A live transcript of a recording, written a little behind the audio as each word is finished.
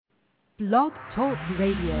Blog Talk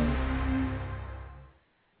Radio.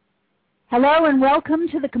 Hello and welcome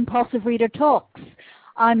to the Compulsive Reader Talks.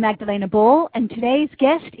 I'm Magdalena Ball, and today's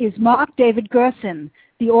guest is Mark David Gerson,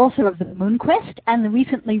 the author of The Moon Quest and the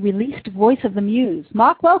recently released Voice of the Muse.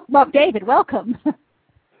 Mark David, welcome.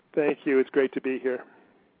 Thank you. It's great to be here.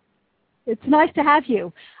 It's nice to have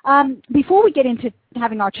you. Before we get into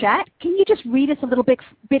having our chat, can you just read us a little bit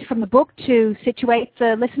from the book to situate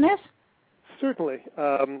the listeners? Certainly.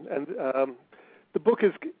 The book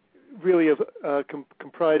is really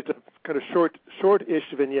comprised of kind of short-ish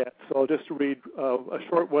vignettes. So I'll just read a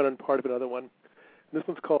short one and part of another one. And this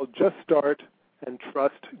one's called Just Start and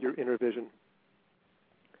Trust Your Inner Vision.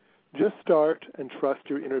 Just start and trust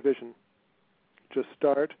your inner vision. Just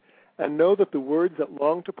start and know that the words that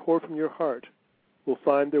long to pour from your heart will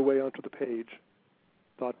find their way onto the page,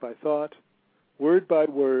 thought by thought, word by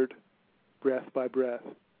word, breath by breath.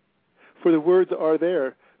 For the words are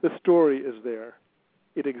there, the story is there.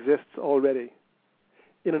 It exists already.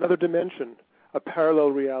 In another dimension, a parallel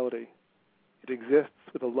reality. It exists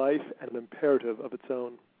with a life and an imperative of its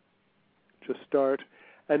own. Just start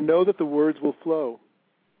and know that the words will flow.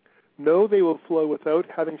 Know they will flow without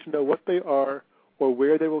having to know what they are or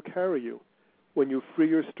where they will carry you when you free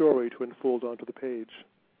your story to unfold onto the page.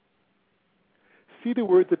 See the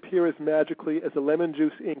words appear as magically as the lemon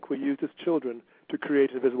juice ink we used as children to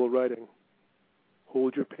create invisible writing.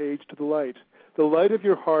 Hold your page to the light of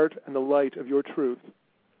your heart and the light of your truth,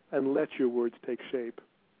 and let your words take shape.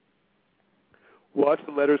 Watch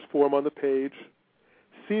the letters form on the page.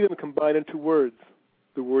 See them combine into words.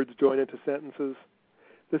 The words join into sentences.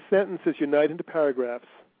 The sentences unite into paragraphs,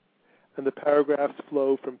 and the paragraphs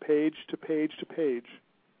flow from page to page to page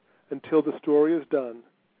until the story is done,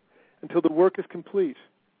 until the work is complete,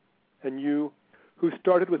 and you, who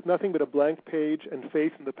started with nothing but a blank page and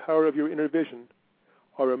faith in the power of your inner vision,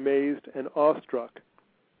 are amazed and awestruck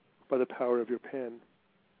by the power of your pen.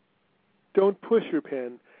 Don't push your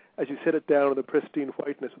pen as you set it down on the pristine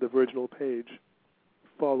whiteness of the virginal page.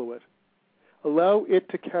 Follow it. Allow it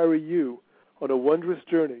to carry you on a wondrous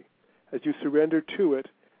journey as you surrender to it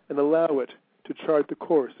and allow it to chart the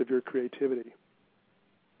course of your creativity.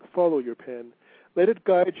 Follow your pen. Let it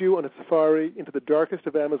guide you on a safari into the darkest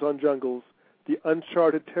of Amazon jungles, the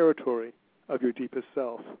uncharted territory of your deepest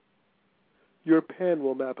self. Your pen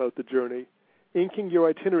will map out the journey, inking your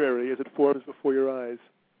itinerary as it forms before your eyes,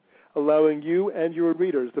 allowing you and your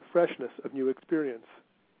readers the freshness of new experience.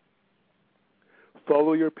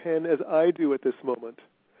 Follow your pen as I do at this moment,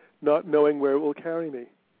 not knowing where it will carry me,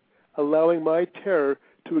 allowing my terror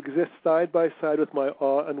to exist side by side with my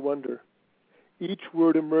awe and wonder, each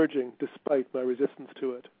word emerging despite my resistance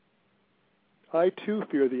to it. I too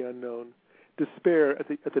fear the unknown, despair at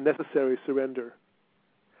the necessary surrender.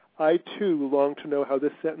 I too long to know how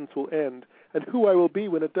this sentence will end and who I will be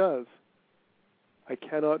when it does. I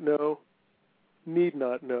cannot know, need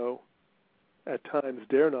not know, at times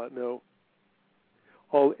dare not know.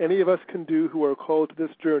 All any of us can do who are called to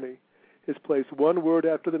this journey is place one word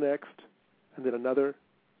after the next, and then another,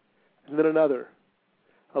 and then another,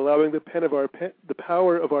 allowing the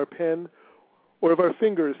power of our pen or of our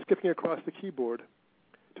fingers skipping across the keyboard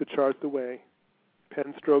to chart the way,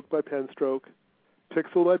 pen stroke by pen stroke,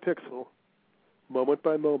 pixel by pixel, moment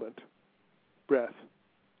by moment, breath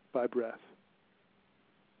by breath.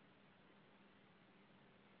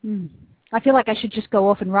 I feel like I should just go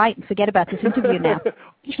off and write and forget about this interview now.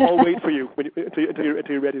 I'll wait for you until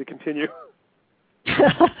you're ready to continue.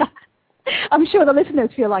 I'm sure the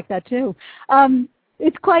listeners feel like that too.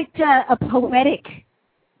 It's quite a poetic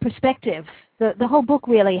perspective. The whole book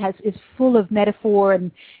really is full of metaphor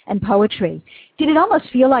and poetry. Did it almost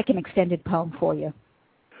feel like an extended poem for you?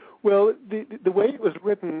 Well, the way it was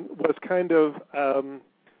written was kind of,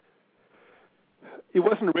 it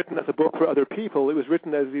wasn't written as a book for other people. It was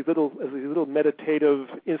written as these little meditative,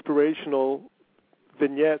 inspirational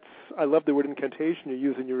vignettes. I love the word incantation you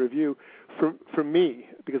use in your review, for me,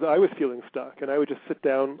 because I was feeling stuck, and I would just sit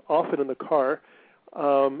down, often in the car,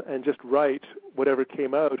 and just write whatever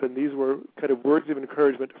came out. And these were kind of words of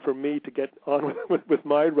encouragement for me to get on with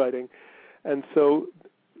my writing. And so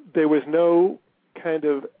there was no kind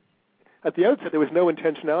of, at the outset, there was no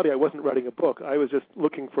intentionality. I wasn't writing a book. I was just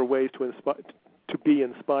looking for ways to be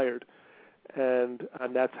inspired, and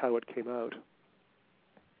that's how it came out.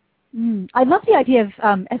 I love the idea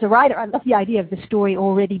of, as a writer, I love the idea of the story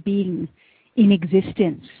already being in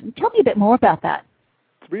existence. Tell me a bit more about that.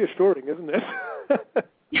 It's reassuring, isn't it?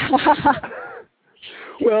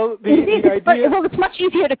 Well, it's much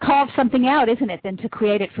easier to carve something out, isn't it, than to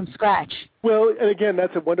create it from scratch? Well, and again,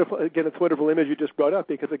 it's a wonderful image you just brought up,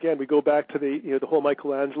 because again, we go back to the whole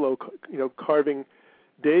Michelangelo, carving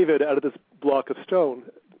David out of this block of stone.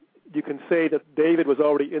 You can say that David was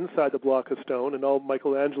already inside the block of stone, and all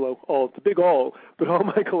Michelangelo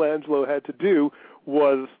had to do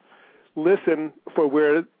was listen for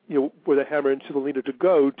where the hammer and chisel needed to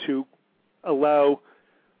go to allow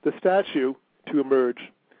the statue to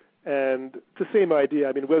emerge. And it's the same idea.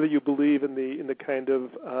 I mean, whether you believe in the kind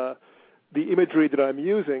of the imagery that I'm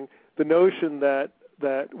using, the notion that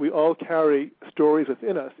we all carry stories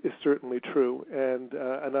within us is certainly true, and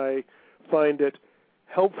I find it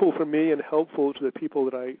helpful for me and helpful to the people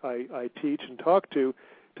that I teach and talk to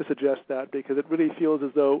suggest that, because it really feels as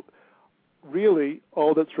though really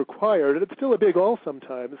all that's required, and it's still a big all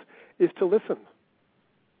sometimes, is to listen.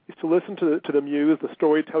 Is to listen to the muse, the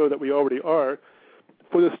storyteller that we already are,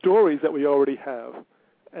 for the stories that we already have.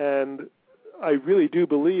 And I really do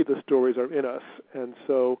believe the stories are in us. And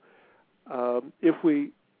so if we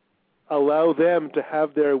allow them to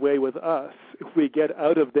have their way with us, if we get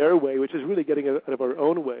out of their way, which is really getting out of our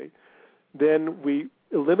own way, then we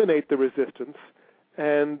eliminate the resistance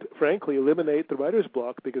and, frankly, eliminate the writer's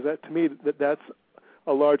block, because that, to me, that's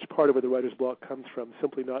a large part of where the writer's block comes from,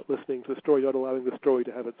 simply not listening to the story, not allowing the story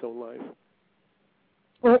to have its own life.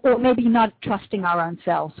 Or maybe not trusting our own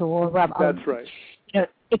selves, or that's right.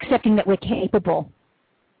 Accepting that we're capable.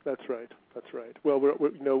 That's right. Well, we're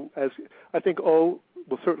as I think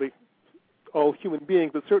certainly all human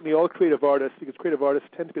beings, but certainly all creative artists, because creative artists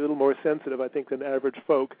tend to be a little more sensitive, I think, than average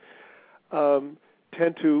folk,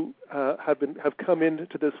 tend to have come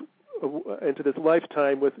into this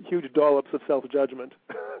lifetime with huge dollops of self-judgment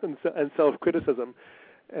and self-criticism,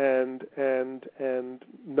 and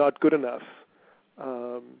not good enough.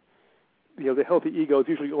 The healthy egos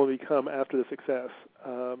usually only come after the success,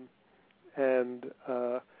 and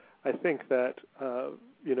I think that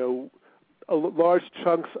large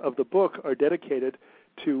chunks of the book are dedicated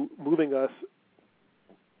to moving us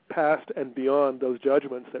past and beyond those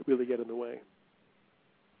judgments that really get in the way.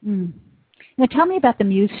 Mm. Now, tell me about the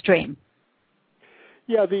muse stream.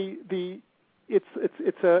 Yeah, it's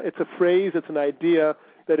a phrase, it's an idea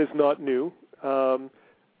that is not new.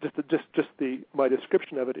 My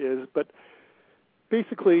description of it is, but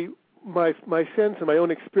basically my sense and my own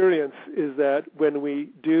experience is that when we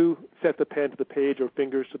do set the pen to the page or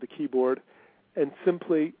fingers to the keyboard and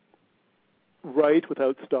simply write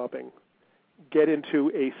without stopping, get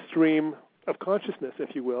into a stream of consciousness,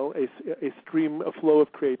 if you will, a flow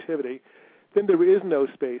of creativity, then there is no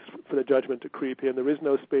space for the judgment to creep in. There is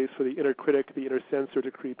no space for the inner critic, the inner censor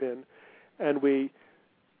to creep in. And we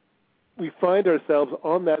find ourselves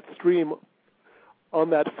on that stream, on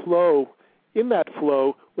that flow, in that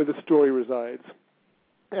flow where the story resides.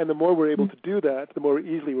 And the more we're able to do that, the more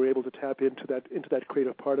easily we're able to tap into that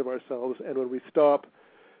creative part of ourselves. And when we stop,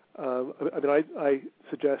 I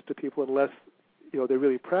suggest to people, unless they're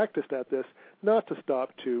really practiced at this, not to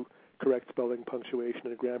stop to correct spelling, punctuation,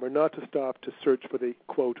 and grammar, not to stop to search for the,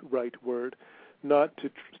 quote, right word, not to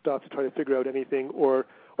stop to try to figure out anything or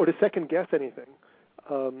to second-guess anything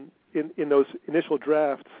in those initial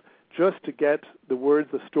drafts, just to get the words,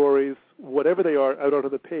 the stories, whatever they are, out onto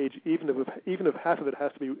the page, even if half of it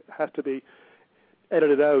has to be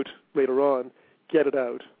edited out later on, get it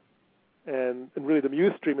out. And really the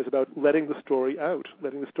muse stream is about letting the story out,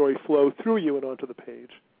 letting the story flow through you and onto the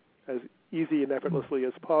page as easy and effortlessly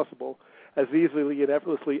as possible, as easily and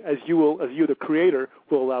effortlessly as you, the creator,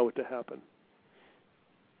 will allow it to happen.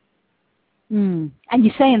 Mm. And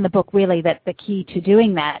you say in the book, really, that the key to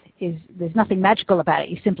doing that is there's nothing magical about it.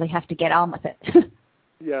 You simply have to get on with it.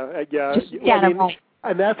 Yeah.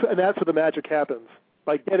 And that's where the magic happens.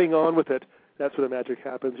 By getting on with it, that's where the magic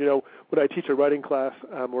happens. When I teach a writing class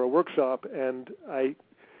or a workshop, and I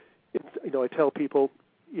tell people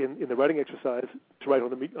in the writing exercise to write on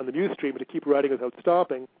the muse stream, to keep writing without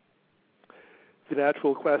stopping. The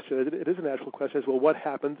natural question, it is a natural question, is, well, what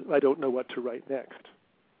happens if I don't know what to write next?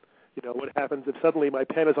 What happens if suddenly my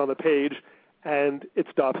pen is on the page and it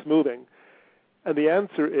stops moving? And the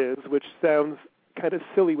answer is, which sounds kind of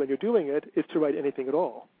silly when you're doing it, is to write anything at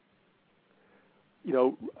all.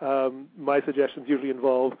 My suggestions usually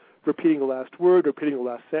involve repeating the last word, repeating the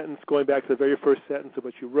last sentence, going back to the very first sentence of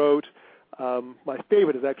what you wrote. My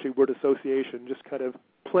favorite is actually word association, just kind of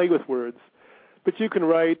play with words. But you can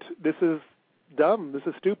write, this is dumb, this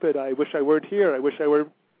is stupid, I wish I weren't here, I wish I were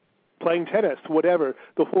playing tennis, whatever.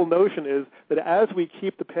 The whole notion is that as we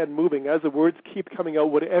keep the pen moving, as the words keep coming out,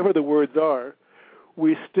 whatever the words are,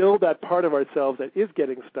 we still, that part of ourselves that is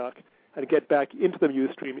getting stuck, and get back into the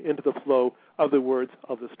muse stream, into the flow of the words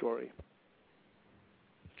of the story.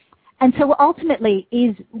 And so ultimately,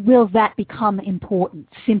 will that become important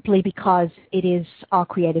simply because it is our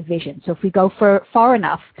creative vision? So if we go far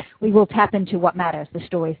enough, we will tap into what matters, the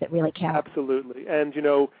stories that really count. Absolutely. And,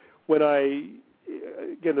 when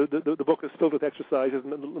again, the book is filled with exercises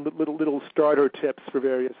and little starter tips for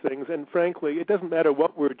various things. And frankly, it doesn't matter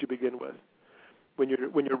what word you begin with when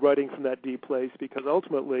you're writing from that deep place, because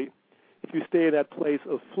ultimately, if you stay in that place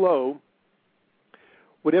of flow,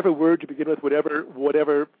 whatever word you begin with,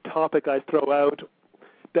 whatever topic I throw out,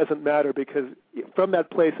 doesn't matter, because from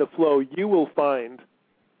that place of flow, you will find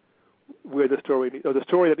where the story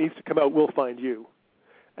that needs to come out will find you.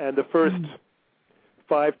 And the first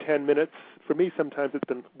 5-10 minutes, for me sometimes it's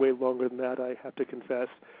been way longer than that, I have to confess,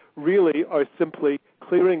 really are simply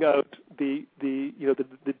clearing out the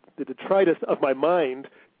detritus of my mind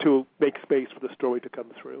to make space for the story to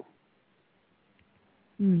come through.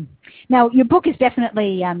 Now, your book is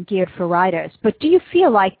definitely geared for writers, but do you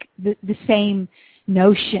feel like the same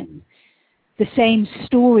notion, the same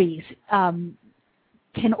stories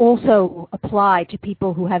can also apply to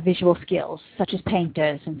people who have visual skills, such as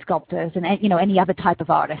painters and sculptors and any other type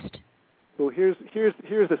of artist? Well, here's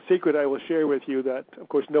a secret I will share with you that, of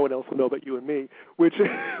course, no one else will know but you and me, which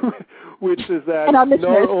is that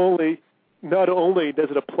not only does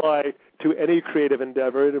it apply to any creative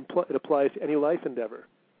endeavor, it applies to any life endeavor.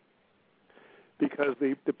 Because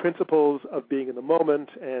the principles of being in the moment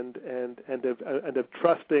and of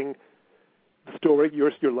trusting the story,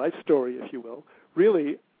 your life story, if you will,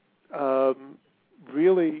 really,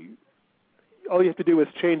 all you have to do is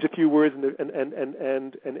change a few words and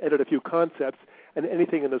edit a few concepts, and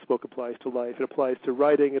anything in this book applies to life. It applies to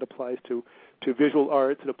writing. It applies to visual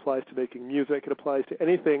arts. It applies to making music. It applies to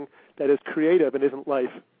anything that is creative and isn't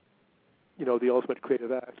life, the ultimate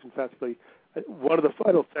creative act. In fact, one of the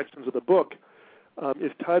final sections of the book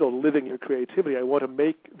is titled "Living Your Creativity." I want to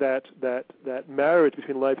make that marriage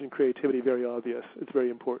between life and creativity very obvious. It's very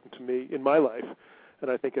important to me in my life,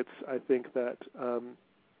 and I think that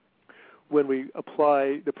when we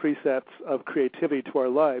apply the precepts of creativity to our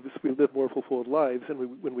lives, we live more fulfilled lives,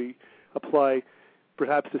 and when we apply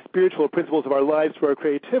perhaps the spiritual principles of our lives to our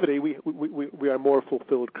creativity, we are more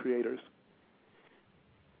fulfilled creators.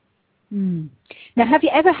 Now, have you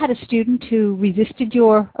ever had a student who resisted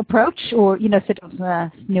your approach, or sort of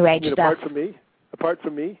New Age stuff? Apart from me? Apart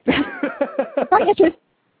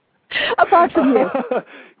from you.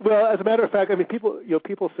 Well, as a matter of fact,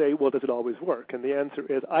 people say, well, does it always work? And the answer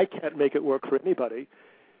is, I can't make it work for anybody.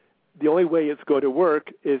 The only way it's going to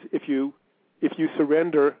work is if you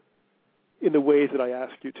surrender in the ways that I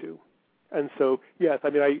ask you to. And so, yes,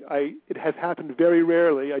 it has happened very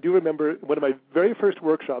rarely. I do remember one of my very first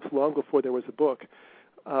workshops, long before there was a book.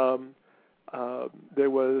 There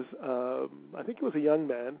was, I think it was a young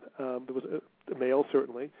man, there was a male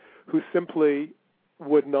certainly, who simply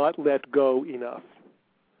would not let go enough.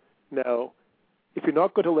 Now, if you're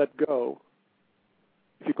not going to let go,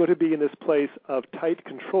 if you're going to be in this place of tight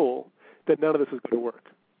control, then none of this is going to work.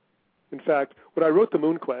 In fact, when I wrote The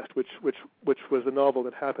Moon Quest, which was a novel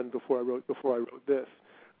that happened before I wrote this,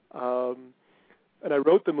 and I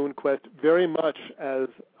wrote The Moon Quest very much as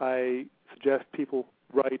I suggest people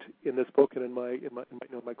write in this book and in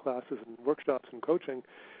my classes and workshops and coaching.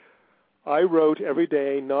 I wrote every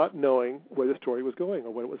day not knowing where the story was going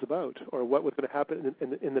or what it was about or what was going to happen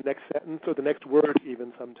in the next sentence or the next word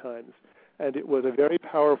even sometimes. And it was a very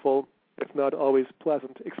powerful, if not always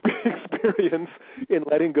pleasant, experience in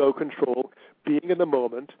letting go control, being in the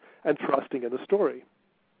moment, and trusting in the story.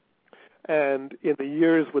 And in the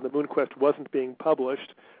years when The Moon Quest wasn't being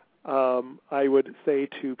published, I would say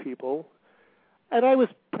to people, and I was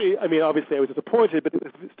obviously I was disappointed, but it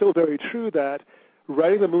was still very true that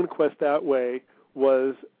writing The Moon Quest that way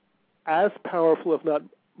was as powerful, if not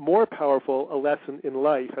more powerful, a lesson in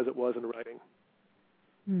life as it was in writing.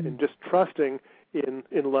 And just trusting in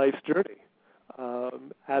life's journey,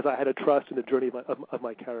 as I had a trust in the journey of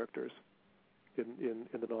my characters in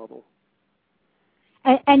the novel.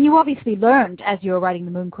 And you obviously learned as you were writing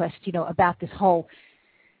The Moon Quest, about the whole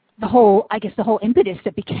impetus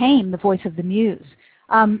that became The Voice of the Muse.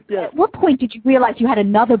 Yes. At what point did you realize you had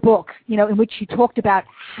another book, in which you talked about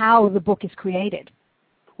how the book is created?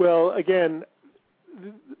 Well, again,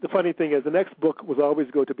 the funny thing is, the next book was always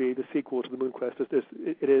going to be the sequel to The Moon Quest.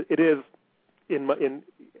 It is,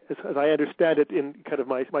 as I understand it, in kind of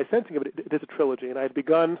my sensing of it, it is a trilogy, and I had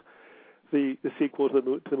begun the sequel to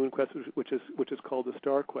the Moon Quest, which is called The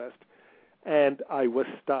Star Quest, and I was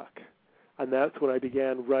stuck. And that's when I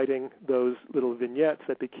began writing those little vignettes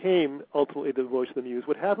that became ultimately the Voice of the Muse.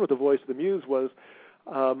 What happened with the Voice of the Muse was,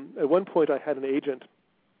 at one point I had an agent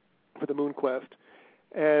for the MoonQuest,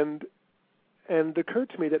 and it occurred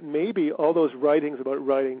to me that maybe all those writings about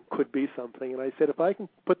writing could be something. And I said, if I can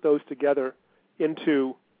put those together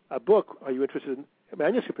into a book, are you interested in a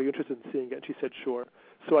manuscript? Are you interested in seeing it? And she said, sure.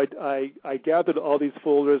 So I gathered all these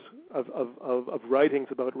folders of writings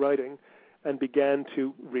about writing and began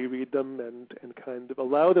to reread them and kind of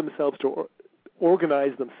allow themselves to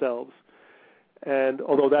organize themselves. And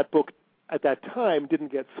although that book at that time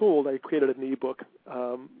didn't get sold, I created an ebook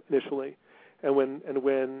initially, and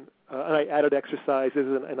I added exercises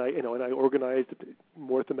and I organized it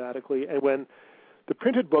more thematically. And when the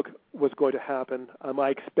printed book was going to happen, I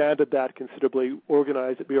expanded that considerably,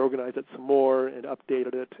 reorganized it some more, and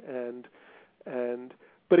updated it,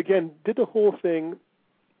 but again, did the whole thing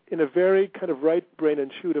in a very kind of right brain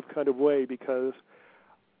intuitive kind of way, because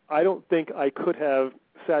I don't think I could have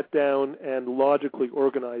sat down and logically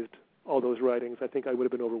organized all those writings. I think I would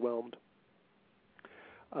have been overwhelmed.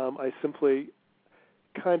 I simply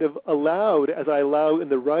kind of allowed, as I allow in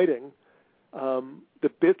the writing, the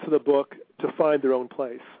bits of the book to find their own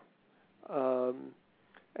place.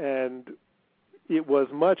 And it was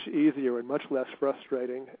much easier and much less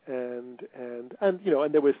frustrating, and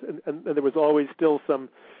there was always still some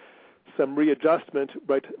readjustment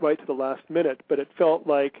right to the last minute, but it felt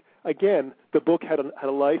like, again, the book had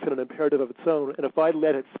a life and an imperative of its own, and if I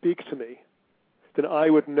let it speak to me, then I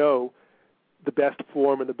would know the best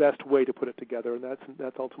form and the best way to put it together, and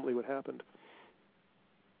that's ultimately what happened.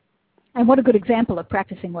 And what a good example of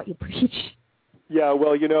practicing what you preach. Yeah,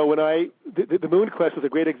 well, the MoonQuest was a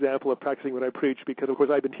great example of practicing what I preach, because, of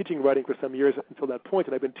course, I've been teaching writing for some years until that point,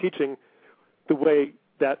 and I've been teaching the way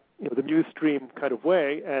that, the Muse Stream kind of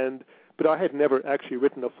way, but I had never actually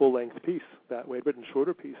written a full-length piece that way. I'd written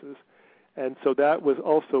shorter pieces. And so that was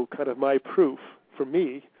also kind of my proof for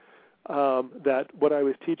me that what I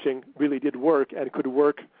was teaching really did work and could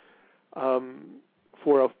work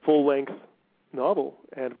for a full-length novel.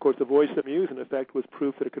 And, of course, The Voice of the Muse, in effect, was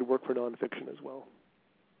proof that it could work for nonfiction as well.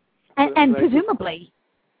 And presumably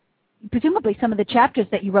some of the chapters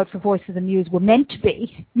that you wrote for Voice of the Muse were meant to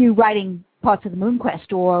be you writing parts of the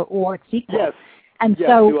MoonQuest or its sequel. Yes. And yes,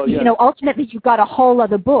 so, yes. Ultimately you got a whole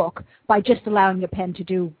other book by just allowing your pen to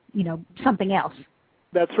do, something else.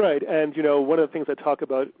 That's right. And, one of the things I talk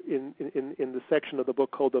about in the section of the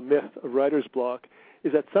book called The Myth of Writer's Block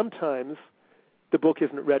is that sometimes the book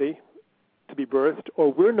isn't ready to be birthed,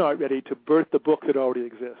 or we're not ready to birth the book that already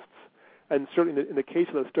exists. And certainly in the case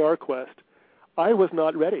of the Star Quest, I was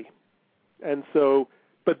not ready. And so,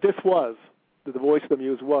 but this was, the Voice of the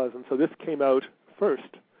Muse was, and so this came out first.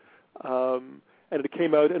 And it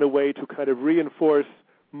came out in a way to kind of reinforce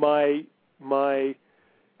my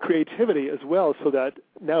creativity as well, so that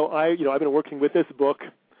now I've been working with this book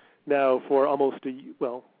now for almost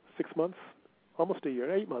 6 months, almost a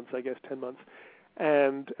year, 8 months, I guess, 10 months,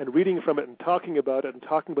 and reading from it and talking about it and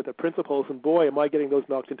talking about the principles, and boy, am I getting those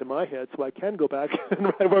knocked into my head, so I can go back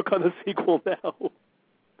and work on the sequel now.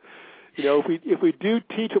 If we do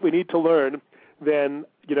teach what we need to learn, then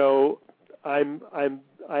I am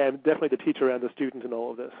definitely the teacher and the student in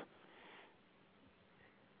all of this.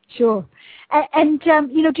 Sure. And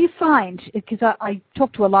do you find, because I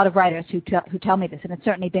talk to a lot of writers who tell me this, and it's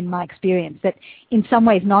certainly been my experience, that in some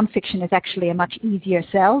ways nonfiction is actually a much easier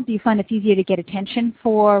sell? Do you find it's easier to get attention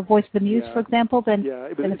for Voice of the Muse, for example, than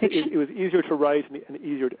the fiction? It was easier to write and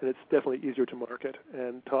it's definitely easier to market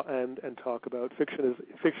and talk about.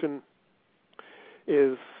 Fiction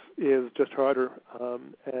is just harder,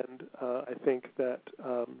 and I think that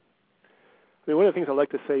one of the things I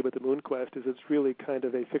like to say about the MoonQuest is it's really kind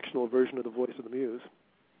of a fictional version of The Voice of the Muse,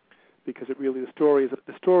 because the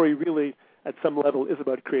story really at some level is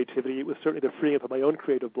about creativity. It was certainly the freeing up of my own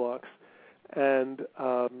creative blocks, and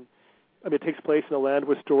it takes place in a land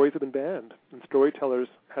where stories have been banned and storytellers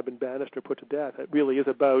have been banished or put to death. It really is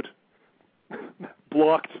about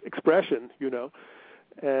blocked expression,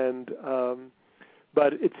 and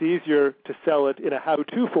but it's easier to sell it in a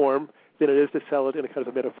how-to form than it is to sell it in a kind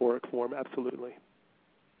of a metaphoric form, absolutely.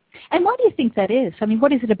 And why do you think that is?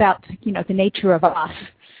 What is it about, the nature of us,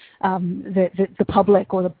 the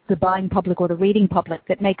public or the buying public or the reading public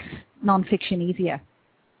that makes nonfiction easier?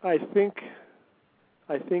 I think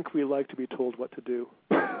we like to be told what to do.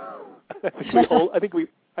 I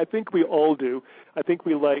think we all do. I think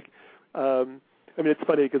we like. It's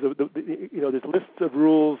funny because there's lists of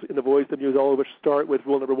rules in The Voice of the Muse, all of which start with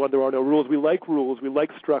rule number 1: there are no rules. We like rules. We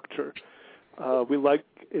like structure. We like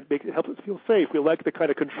it helps us feel safe. We like the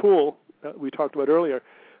kind of control that we talked about earlier.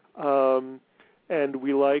 And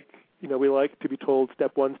we like to be told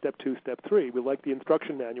step 1, step 2, step 3. We like the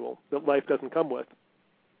instruction manual that life doesn't come with.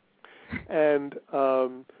 And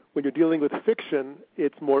when you're dealing with fiction,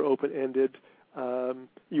 it's more open-ended.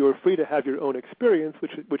 You are free to have your own experience,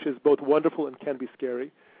 which is both wonderful and can be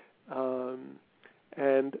scary.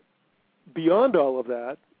 And beyond all of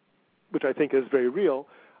that, which I think is very real,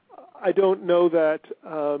 I don't know that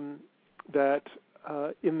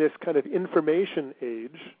in this kind of information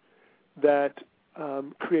age, that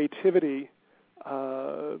creativity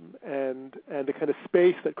and the kind of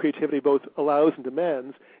space that creativity both allows and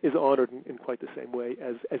demands is honored in quite the same way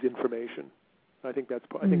as information. I think that's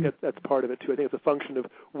part of it too. I think it's a function of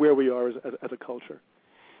where we are as a culture.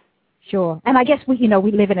 Sure, and I guess we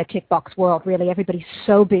live in a tick box world. Really, everybody's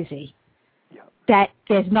so busy that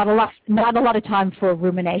there's not a lot of time for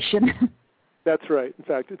rumination. That's right. In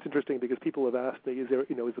fact, it's interesting because people have asked me, is the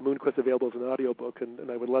MoonQuest available as an audiobook?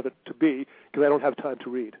 And I would love it to be, because I don't have time to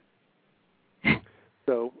read.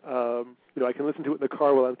 So, I can listen to it in the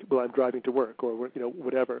car while I'm driving to work, or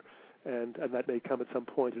whatever, and that may come at some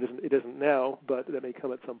point. It isn't now, but that may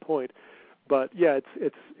come at some point. But yeah,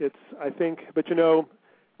 it's I think. But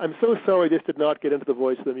I'm so sorry this did not get into the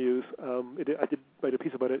Voice of the Muse. I did write a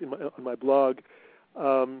piece about it on my blog.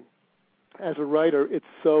 As a writer, it's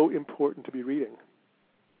so important to be reading.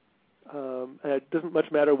 And it doesn't much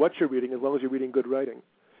matter what you're reading as long as you're reading good writing.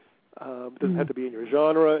 It doesn't have to be in your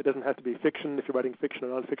genre. It doesn't have to be fiction if you're writing fiction,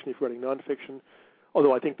 or nonfiction if you're writing nonfiction.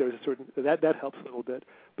 Although I think there's a certain that helps a little bit.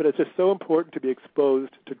 But it's just so important to be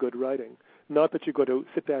exposed to good writing. Not that you go to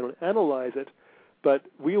sit down and analyze it, but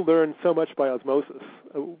we learn so much by osmosis,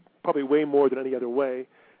 probably way more than any other way.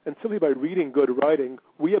 And simply by reading good writing,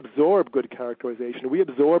 we absorb good characterization, we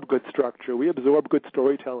absorb good structure, we absorb good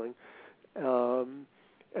storytelling,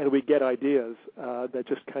 and we get ideas that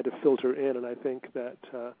just kind of filter in. And I think that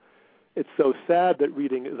it's so sad that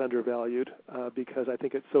reading is undervalued because I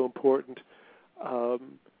think it's so important,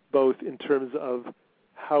 both in terms of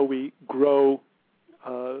how we grow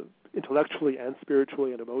intellectually and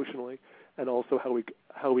spiritually and emotionally, and also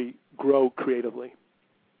how we grow creatively.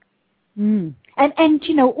 And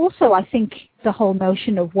also I think the whole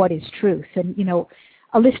notion of what is truth, and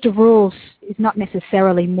a list of rules is not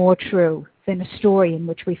necessarily more true than a story in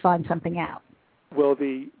which we find something out. Well,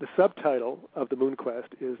 the subtitle of the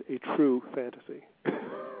MoonQuest is A True Fantasy,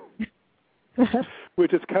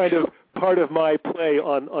 which is kind of part of my play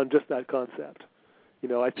on just that concept.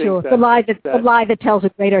 I think sure, the lie that tells a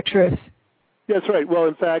greater truth. That's right. Well,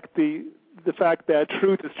 in fact, the fact that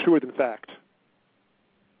truth is truer than fact.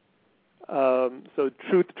 So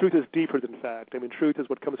truth is deeper than fact. I mean, truth is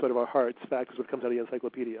what comes out of our hearts. Fact is what comes out of the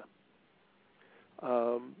encyclopedia.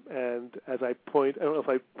 And as I don't know if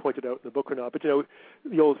I pointed out in the book or not, but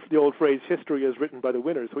the old phrase, history is written by the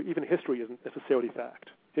winners. So even history isn't necessarily fact.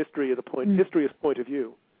 History is History is point of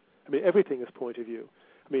view. I mean, everything is point of view.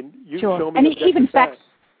 I mean, you sure. show me and even facts.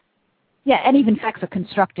 Yeah, and even facts are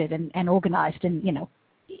constructed and organized and in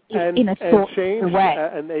a thoughtful way.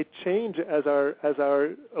 And they change as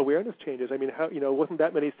our awareness changes. I mean, wasn't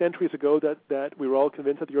that many centuries ago that we were all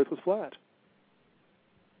convinced that the Earth was flat?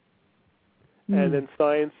 And then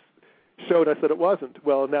science showed us that it wasn't.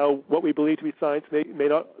 Well, now what we believe to be science may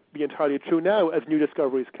not be entirely true now as new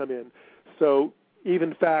discoveries come in. So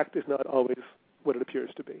even fact is not always what it appears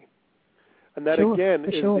to be. And that again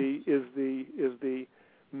is the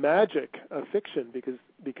magic of fiction,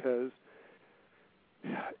 because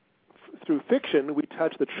through fiction we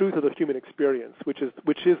touch the truth of the human experience, which is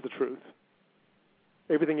the truth.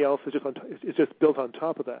 Everything else is just built on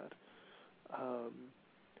top of that.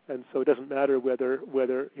 And so it doesn't matter whether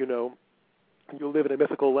you live in a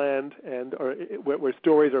mythical land or where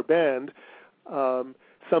stories are banned.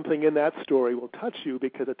 Something in that story will touch you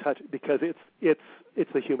because it's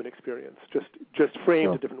the human experience, just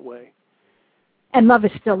framed a different way. And love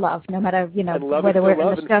is still love, no matter whether we're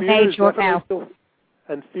in the Stone Age or now.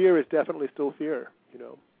 And fear is definitely still fear,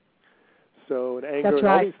 So and anger and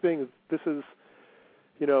all these things. This is,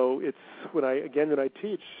 it's when I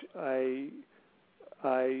teach,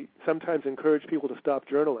 I sometimes encourage people to stop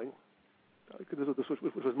journaling. This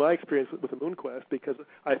was my experience with the MoonQuest, because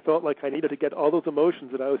I felt like I needed to get all those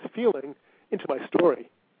emotions that I was feeling into my story.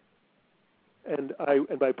 And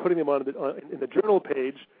by putting them in the journal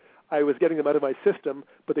page, I was getting them out of my system,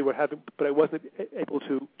 but I wasn't able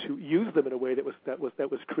to use them in a way that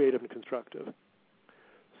was creative and constructive.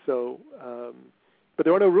 So, but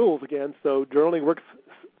there are no rules again. So journaling works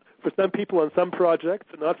for some people on some projects,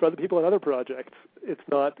 and not for other people on other projects. It's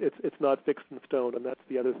not fixed in stone, and that's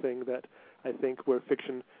the other thing that I think where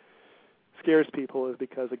fiction scares people is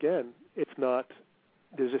because again, it's not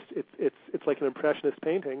there's just it's like an impressionist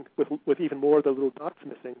painting with even more of the little dots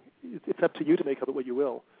missing. It's up to you to make of it what you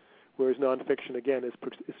will. Whereas nonfiction, again, is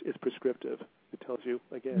prescriptive. It tells you,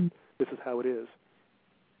 again, this is how it is.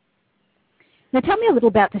 Now tell me a little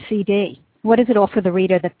about the CD. What does it offer the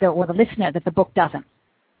reader or the listener that the book doesn't?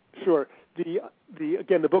 Sure.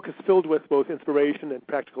 Again, the book is filled with both inspiration and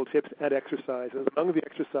practical tips and exercises. Among the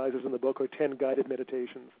exercises in the book are 10 guided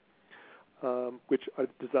meditations, which are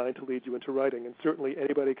designed to lead you into writing. And certainly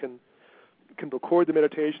anybody can record the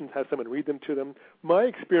meditations, have someone read them to them. My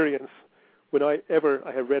experience, when I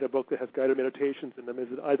have read a book that has guided meditations in them, is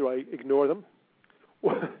that either I ignore them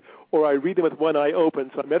or I read them with one eye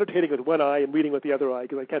open. So I'm meditating with one eye and reading with the other eye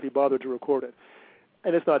because I can't be bothered to record it.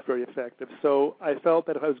 And it's not very effective. So I felt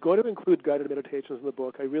that if I was going to include guided meditations in the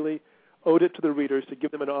book, I really owed it to the readers to give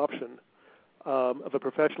them an option of a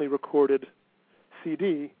professionally recorded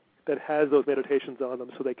CD that has those meditations on them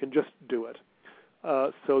so they can just do it.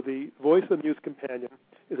 So the Voice of the Muse Companion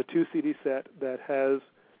is a 2-CD set that has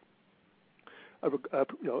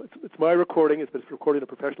it's my recording. It's recorded in a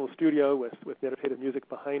professional studio with meditative music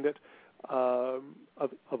behind it of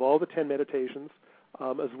all the 10 meditations,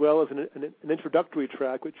 as well as an introductory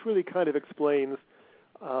track, which really kind of explains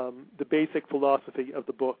the basic philosophy of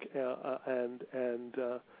the book and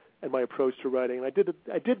my approach to writing. And I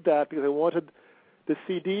did that because I wanted the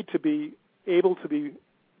CD to be able to be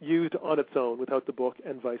used on its own without the book,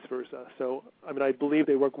 and vice versa. So, I believe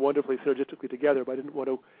they work wonderfully synergistically together, but I didn't want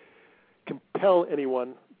to compel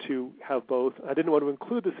anyone to have both. I didn't want to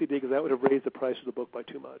include the CD because that would have raised the price of the book by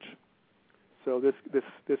too much. So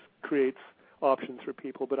this creates options for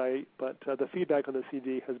people. But the feedback on the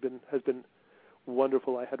CD has been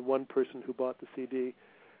wonderful. I had one person who bought the CD,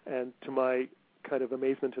 and to my kind of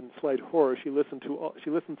amazement and slight horror, she listened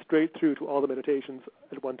straight through to all the meditations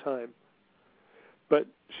at one time. But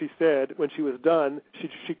she said when she was done,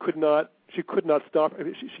 she could not stop.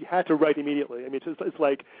 She had to write immediately. It's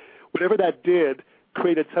like whatever that did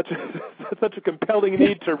created such a compelling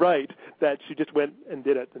need to write that she just went and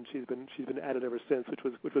did it, and she's been at it ever since,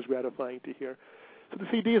 which was gratifying to hear. So the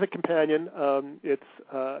CD is a companion.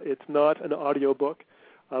 It's not an audio book,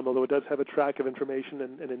 although it does have a track of information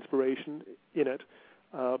and inspiration in it.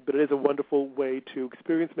 But it is a wonderful way to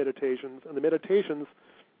experience meditations, and the meditations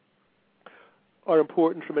are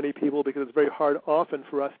important for many people because it's very hard often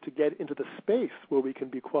for us to get into the space where we can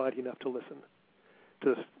be quiet enough to listen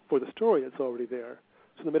for the story that's already there.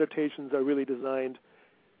 So the meditations are really designed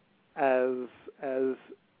as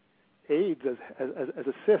aids, as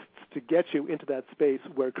assists to get you into that space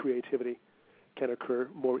where creativity can occur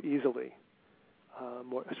more easily.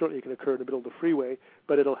 Certainly it can occur in the middle of the freeway,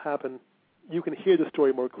 but it'll happen. You can hear the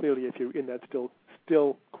story more clearly if you're in that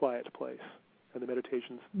still quiet place, and the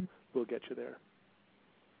meditations will get you there.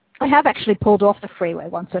 I have actually pulled off the freeway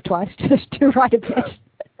once or twice to write a bit.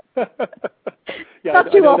 Yeah,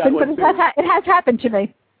 not too often, but it has happened to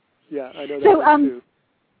me. Yeah, I know that too.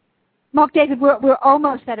 Mark David, we're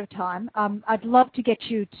almost out of time. I'd love to get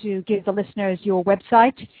you to give the listeners your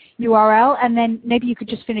website URL, and then maybe you could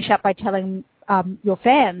just finish up by telling your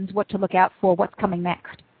fans what to look out for, what's coming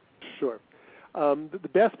next. Sure. The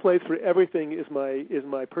best place for everything is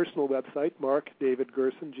my personal website,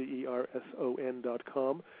 markdavidgerson,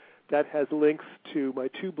 GERSON.com. That has links to my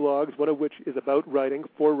 2 blogs, one of which is about writing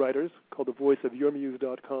for writers, called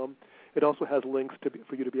thevoiceofyourmuse.com. It also has links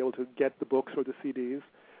for you to be able to get the books or the CDs.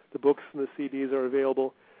 The books and the CDs are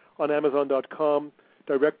available on Amazon.com,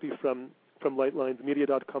 directly from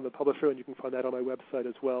LightlinesMedia.com, the publisher, and you can find that on my website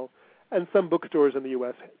as well. And some bookstores in the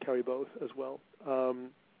U.S. carry both as well.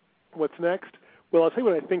 What's next? Well, I'll tell you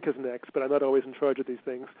what I think is next, but I'm not always in charge of these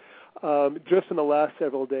things. Just in the last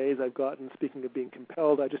several days, speaking of being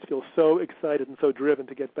compelled, I just feel so excited and so driven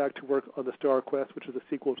to get back to work on the Star Quest, which is a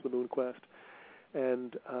sequel to the Moon Quest.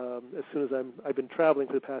 And as soon as I've been traveling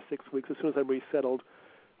for the past 6 weeks. As soon as I'm resettled,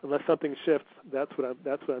 unless something shifts, that's what I'm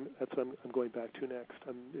going back to next.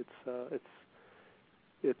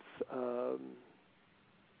 It's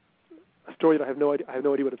a story that I have no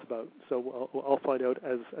idea what it's about. So I'll find out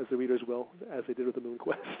as the readers will, as they did with the Moon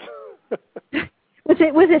Quest.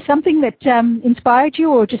 Was it something that inspired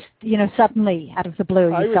you, or just suddenly out of the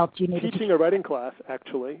blue you felt you needed? I was teaching a writing class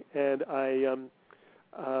actually, and I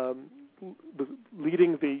was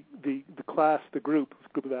leading the class, the group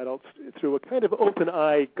of adults, through a kind of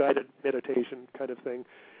open-eye guided meditation kind of thing.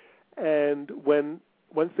 And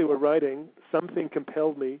once they were writing, something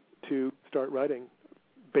compelled me to start writing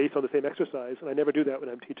based on the same exercise. And I never do that when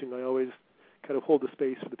I'm teaching. I always kind of hold the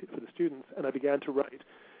space for the students. And I began to write.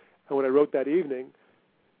 And what I wrote that evening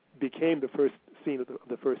became the first scene of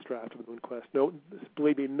the first draft of the Moon Quest.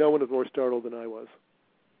 Believe me, no one was more startled than I was.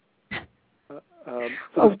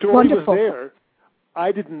 So the story wonderful. was there.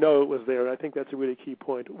 I didn't know it was there. I think that's a really key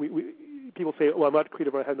point. People say, well, I'm not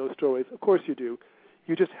creative, I have no stories. Of course you do.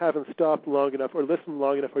 You just haven't stopped long enough or listened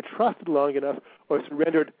long enough or trusted long enough or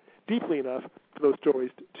surrendered deeply enough for those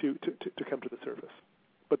stories to come to the surface.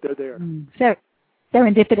 But they're there.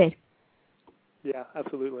 Serendipity. Yeah,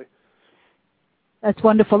 absolutely. That's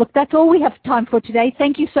wonderful. Look, that's all we have time for today.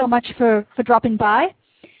 Thank you so much for dropping by.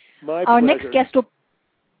 My Our pleasure.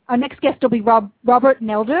 next guest will be Robert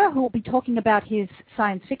Nelder, who will be talking about his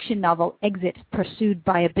science fiction novel, Exit, Pursued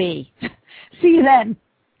by a Bee. See you then.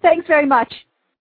 Thanks very much.